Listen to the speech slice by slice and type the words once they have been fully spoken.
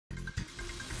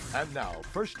And now,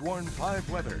 First Warn 5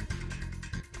 weather.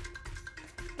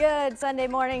 Good Sunday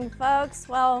morning, folks.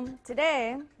 Well,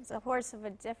 today is a horse of a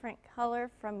different color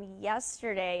from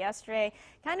yesterday. Yesterday,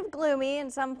 kind of gloomy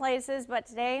in some places, but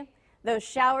today, those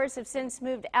showers have since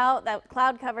moved out. That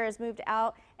cloud cover has moved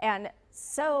out, and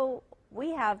so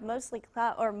we have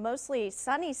mostly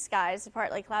sunny skies,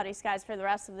 partly cloudy skies for the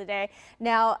rest of the day.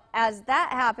 Now, as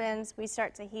that happens, we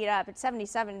start to heat up. It's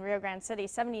 77 in Rio Grande City,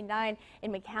 79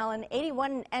 in McAllen,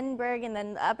 81 in Enberg, and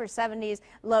then the upper 70s,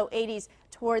 low 80s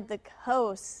toward the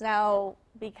coast. Now,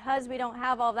 because we don't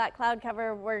have all that cloud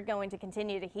cover, we're going to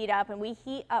continue to heat up, and we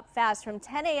heat up fast. From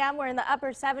 10 a.m., we're in the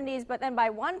upper 70s, but then by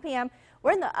 1 p.m.,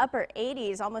 we're in the upper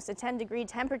 80s, almost a 10-degree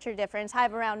temperature difference, high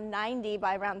of around 90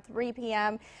 by around 3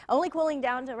 p.m., only cooling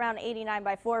down to around 89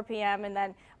 by 4 p.m., and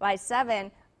then by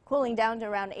 7, cooling down to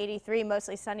around 83,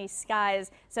 mostly sunny skies.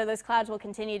 So those clouds will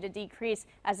continue to decrease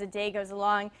as the day goes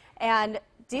along. And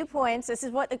dew points, this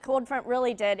is what the cold front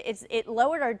really did. It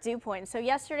lowered our dew points. So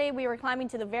yesterday we were climbing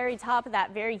to the very top of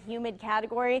that very humid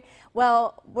category.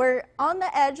 Well, we're on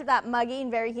the edge of that muggy and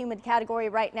very humid category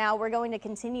right now. We're going to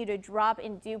continue to drop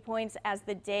in dew points as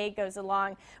the day goes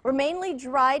along. We're mainly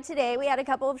dry today. We had a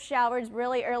couple of showers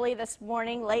really early this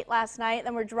morning, late last night.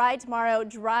 Then we're dry tomorrow,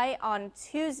 dry on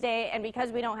Tuesday. And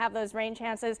because we don't have those rain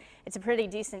chances, it's a pretty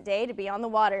decent day to be on the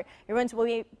water. Your winds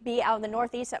will be out in the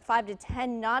northeast at 5 to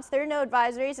 10 knots. There are no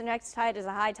advisories. The next tide is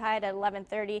a high tide at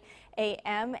 11:30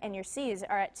 a.m. and your seas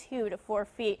are at 2 to 4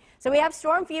 feet. So we have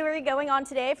storm fury going on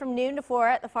today from noon to 4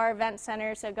 at the Farr Event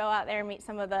Center. So go out there and meet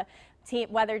some of the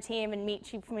weather team and meet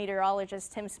Chief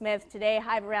Meteorologist Tim Smith. Today,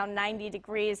 high of around 90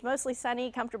 degrees, mostly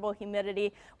sunny, comfortable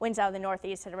humidity, winds out of the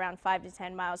northeast at around 5 to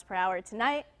 10 miles per hour.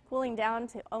 Tonight, cooling down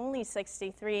to only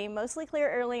 63, mostly clear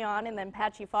early on, and then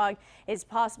patchy fog is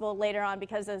possible later on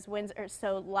because those winds are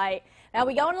so light. Now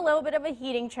we go on a little bit of a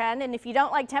heating trend, and if you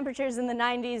don't like temperatures in the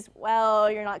 90s,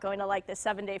 well, you're not going to like the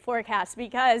 7-day forecast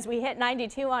because we hit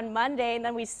 92 on Monday, and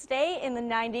then we stay in the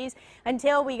 90s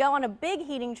until we go on a big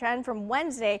heating trend from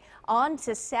Wednesday on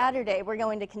to Saturday. We're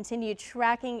going to continue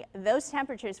tracking those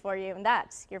temperatures for you, and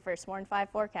that's your First Warn 5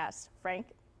 forecast. Frank?